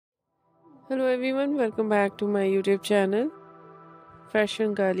Hello everyone, welcome back to my YouTube channel,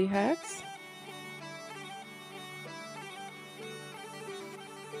 Fashion Girly Hacks.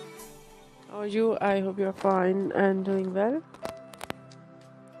 How are you? I hope you're fine and doing well.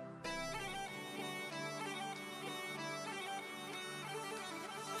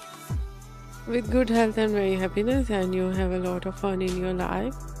 With good health and very happiness, and you have a lot of fun in your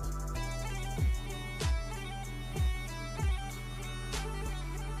life.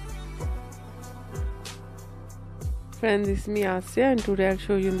 Friends, this is me Asya, and today I'll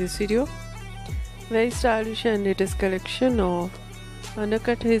show you in this video very stylish and latest collection of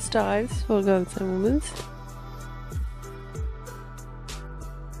undercut hairstyles for girls and women.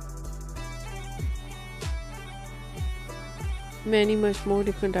 Much more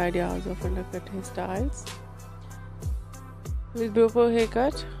different ideas of undercut hairstyles with beautiful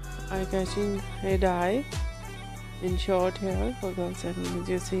haircut, eye-catching hair dye, in short hair for girls and women.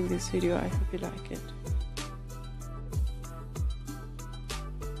 You're seeing this video, I hope you like it.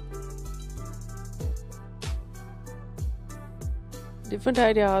 Different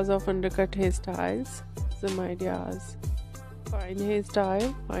ideas of undercut hairstyles. Some ideas: fine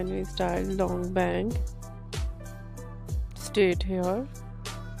hairstyle, long bang, straight hair,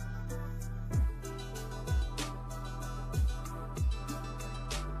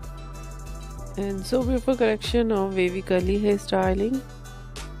 and so beautiful collection of wavy curly hairstyling,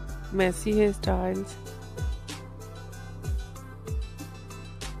 messy hairstyles,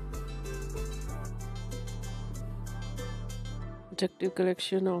 attractive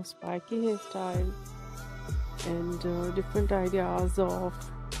collection of spiky hairstyle, and different ideas of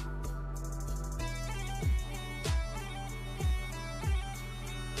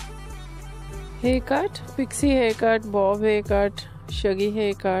haircut, pixie haircut, bob haircut, shaggy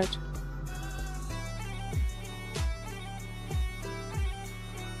haircut,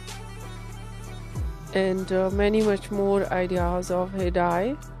 and many much more ideas of hair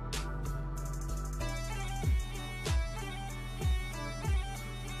dye.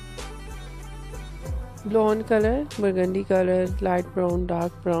 Blonde color, burgundy color, light brown,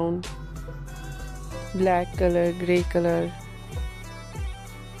 dark brown, black color, grey color,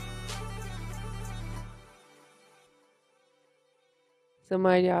 some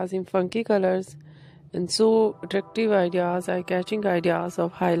ideas in funky colors, and so attractive ideas, eye-catching ideas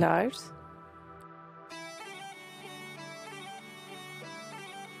of highlights.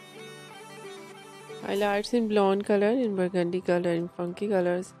 Highlights in blonde color, in burgundy color, in funky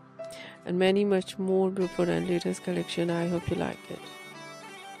colors, and many much more beautiful and latest collection. I hope you like it.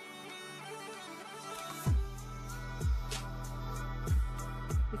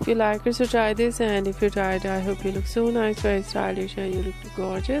 If you like it, so try this, and if you try it, I hope you look so nice, very stylish, and you look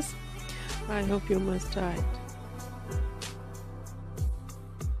gorgeous. I hope you must try it.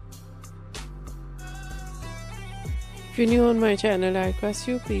 If you're new on my channel, I request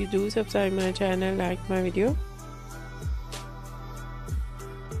you please do subscribe my channel, like my video.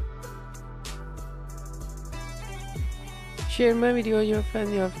 Share my video with your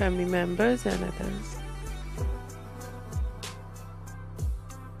friends, your family members, and others.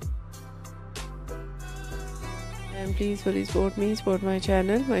 And please fully support me, support my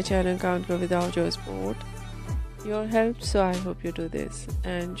channel. My channel can't go without your support, your help. So I hope you do this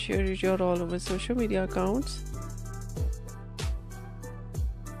and share it your all over social media accounts.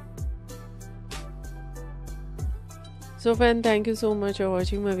 So friends, thank you so much for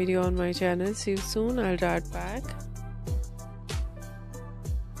watching my video on my channel. See you soon. I'll start back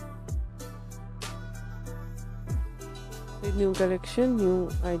with new collection, new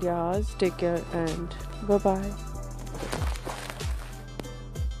ideas. Take care and bye bye.